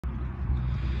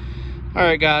All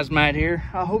right, guys, Matt here.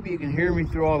 I hope you can hear me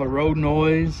through all the road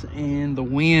noise and the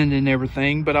wind and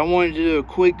everything, but I wanted to do a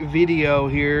quick video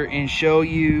here and show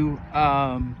you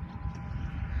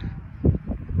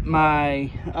my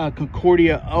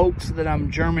Concordia Oaks that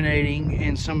I'm germinating,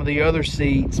 and some of the other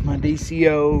seeds, my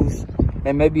DCOs,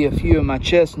 and maybe a few of my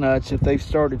chestnuts if they've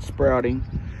started sprouting.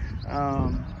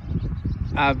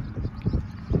 I've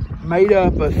made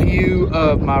up a few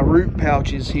of my root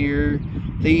pouches here.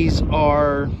 These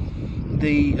are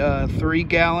the 3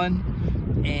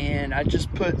 gallon, and I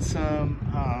just put some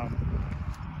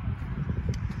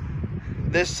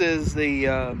this is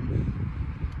the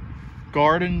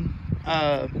garden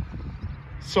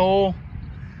soil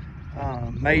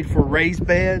made for raised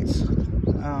beds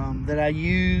that I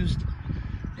used,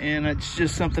 and it's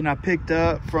just something I picked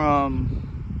up from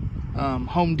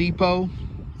Home Depot,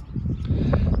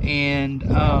 and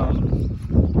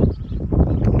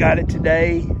got it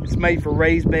today. It's made for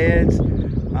raised beds.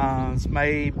 It's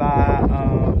made by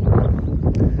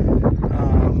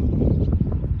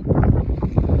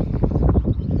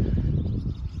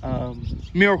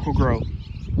Miracle Grow.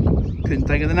 Couldn't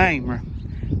think of the name,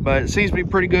 but it seems to be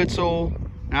pretty good soil,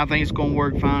 and I think it's going to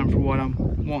work fine for what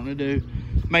I'm wanting to do.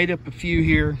 Made up a few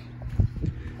here.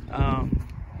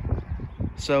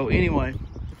 So anyway,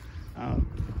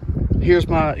 here's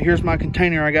my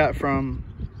container I got from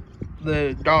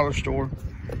the dollar store,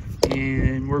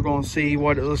 and we're going to see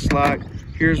what it looks like.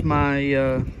 Here's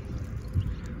my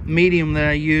medium that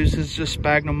I use. Is just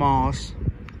sphagnum moss,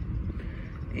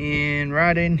 and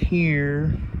right in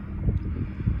here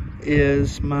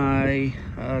is my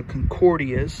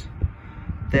Concordias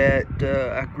that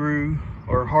I grew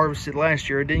or harvested last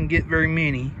year. I didn't get very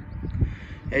many.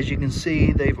 As you can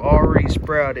see, they've already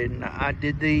sprouted, and I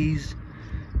did these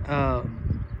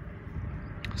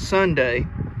Sunday.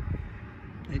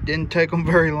 It didn't take them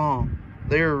very long.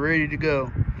 They were ready to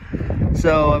go.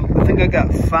 So I think I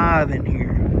got 5 in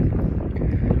here.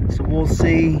 So we'll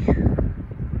see.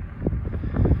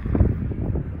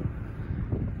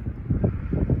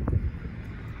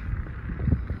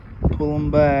 Pull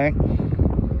them back.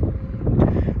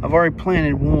 I've already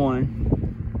planted one,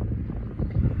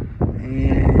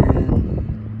 and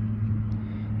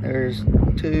there's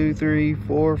 2, 3,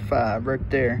 4, 5 right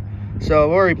there. So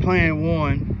I've already planted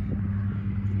one,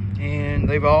 and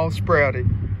they've all sprouted.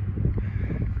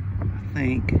 I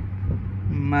think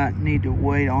might need to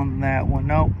wait on that one.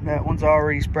 Nope, that one's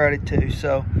already sprouted too.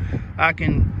 So I'll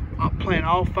plant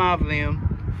all 5 of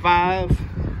them. 5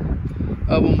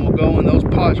 of them will go in those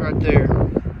pots right there.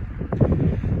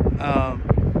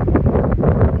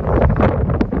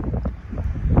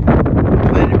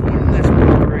 Planted one in this one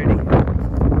already,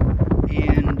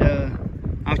 and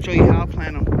I'll show you how I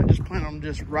plant them. I just plant them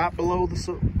just right below the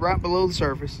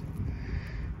surface,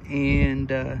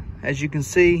 and as you can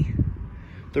see,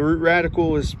 the root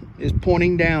radical is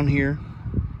pointing down here.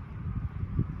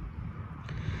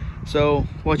 So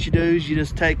what you do is you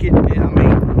just take it, and I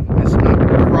mean, it's not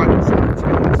rocket science,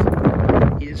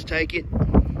 guys. You just take it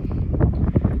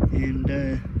and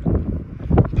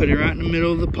put it right in the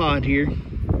middle of the pod here.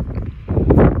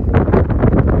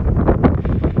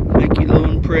 Make your little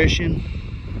impression,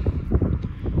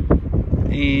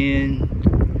 and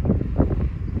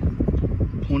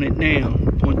point it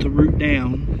down. Point the root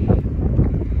down.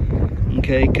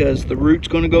 Okay, because the root's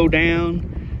going to go down,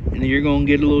 and then you're going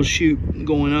to get a little shoot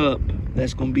going up.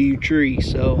 That's going to be your tree.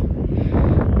 So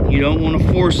you don't want to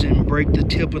force it and break the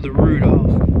tip of the root off.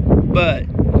 But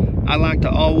I like to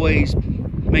always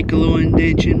make a little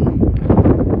indentation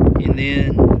and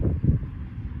then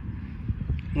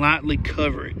lightly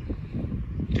cover it.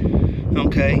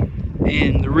 Okay,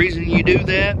 and the reason you do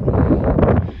that,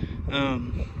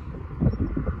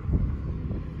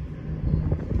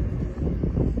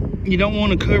 you don't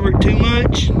want to cover it too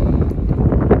much,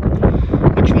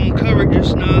 but you want to cover it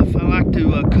just enough. I like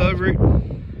to cover it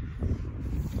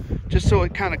just so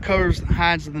it kind of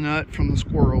hides the nut from the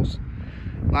squirrels.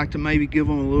 I like to maybe give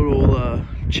them a little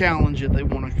challenge if they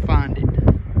want to find it.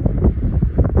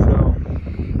 So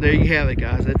there you have it,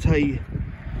 guys. That's how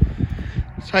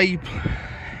you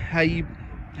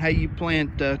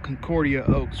plant Concordia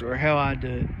Oaks, or how I do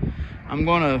it. I'm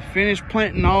gonna finish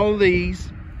planting all of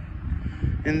these,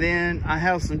 and then I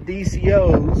have some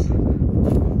DCOs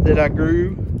that I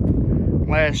grew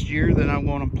last year that I'm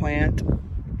gonna plant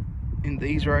in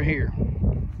these right here.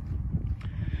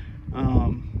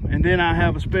 And then I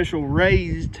have a special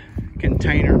raised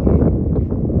container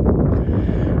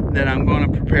that I'm going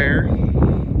to prepare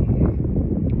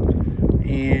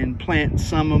and plant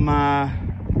some of my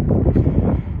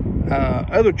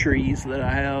other trees that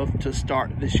I have to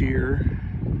start this year.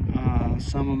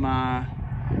 some of my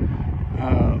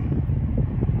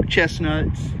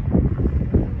chestnuts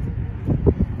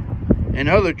and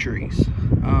other trees.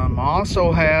 I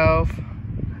also have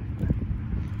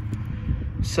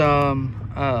some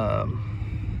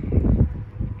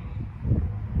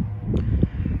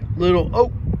little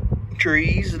oak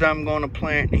trees that I'm going to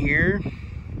plant here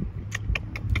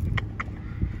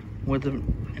with them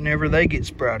whenever they get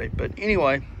sprouted. But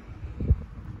anyway,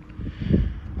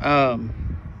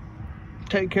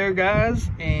 take care, guys,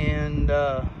 and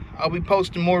I'll be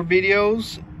posting more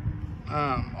videos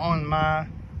on my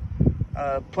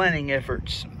planting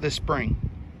efforts this spring.